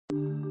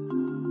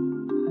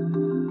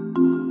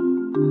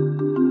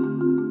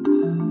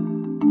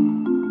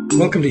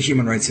Welcome to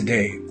Human Rights A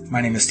Day.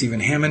 My name is Stephen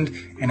Hammond,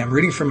 and I'm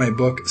reading from my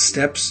book,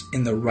 Steps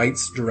in the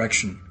Rights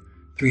Direction,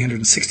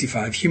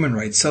 365 Human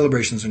Rights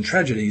Celebrations and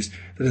Tragedies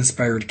that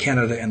Inspired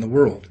Canada and the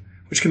World,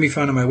 which can be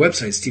found on my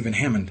website,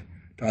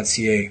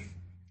 stephenhammond.ca.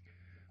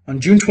 On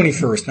June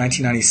 21,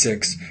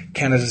 1996,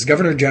 Canada's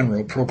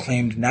Governor-General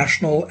proclaimed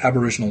National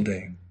Aboriginal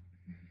Day.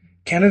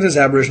 Canada's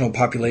Aboriginal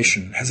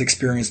population has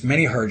experienced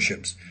many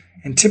hardships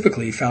and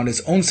typically found its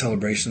own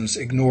celebrations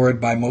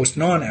ignored by most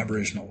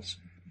non-Aboriginals.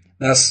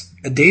 Thus,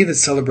 a day that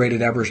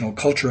celebrated Aboriginal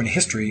culture and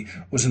history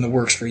was in the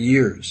works for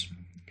years.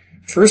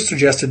 First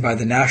suggested by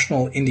the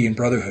National Indian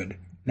Brotherhood,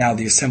 now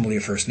the Assembly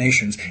of First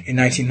Nations, in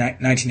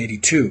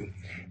 1982,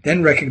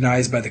 then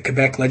recognized by the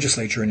Quebec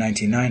legislature in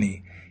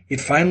 1990, it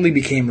finally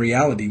became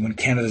reality when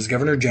Canada's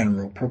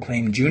Governor-General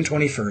proclaimed June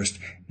 21,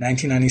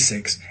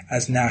 1996,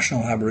 as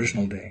National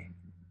Aboriginal Day.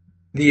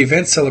 The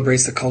event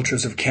celebrates the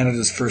cultures of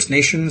Canada's First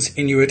Nations,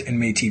 Inuit, and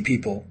Métis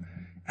people.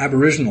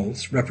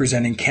 Aboriginals,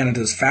 representing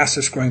Canada's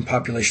fastest-growing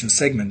population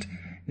segment,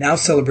 now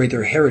celebrate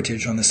their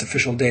heritage on this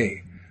official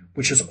day,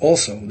 which is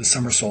also the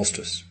summer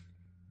solstice.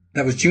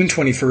 That was June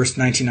 21,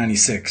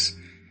 1996.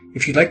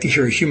 If you'd like to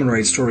hear a human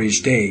rights story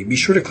each day, be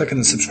sure to click on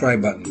the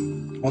subscribe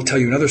button. I'll tell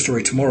you another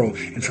story tomorrow,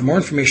 and for more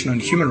information on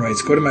human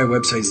rights, go to my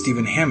website,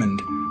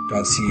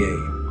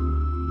 stephenhammond.ca.